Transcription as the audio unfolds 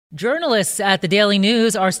Journalists at the Daily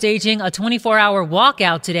News are staging a 24-hour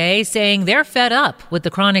walkout today, saying they're fed up with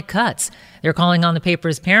the chronic cuts. They're calling on the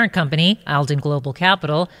paper's parent company, Alden Global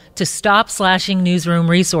Capital, to stop slashing newsroom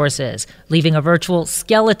resources, leaving a virtual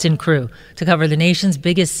skeleton crew to cover the nation's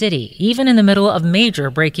biggest city, even in the middle of major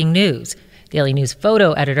breaking news. Daily News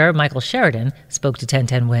photo editor Michael Sheridan spoke to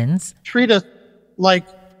 1010 Wins. Treat us like,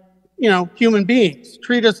 human beings.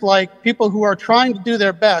 Treat us like people who are trying to do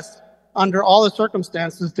their best under all the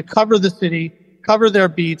circumstances to cover the city, cover their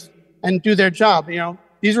beats, and do their job.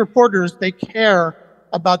 These reporters, they care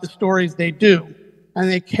about the stories they do, and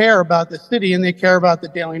they care about the city, and they care about the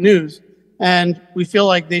Daily News, and we feel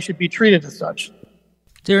like they should be treated as such.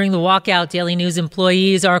 During the walkout, Daily News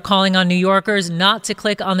employees are calling on New Yorkers not to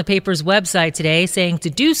click on the paper's website today, saying to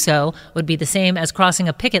do so would be the same as crossing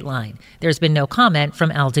a picket line. There's been no comment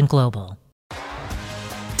from Alden Global.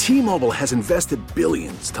 T-Mobile has invested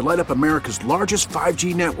billions to light up America's largest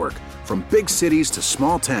 5G network, from big cities to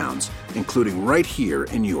small towns, including right here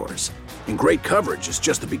in yours. And great coverage is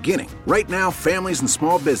just the beginning. Right now, families and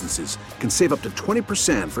small businesses can save up to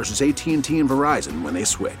 20% versus AT&T and Verizon when they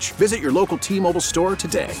switch. Visit your local T-Mobile store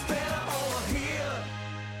today.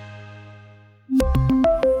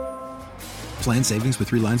 Plan savings with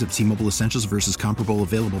 3 lines of T-Mobile Essentials versus comparable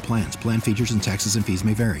available plans. Plan features and taxes and fees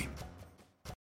may vary.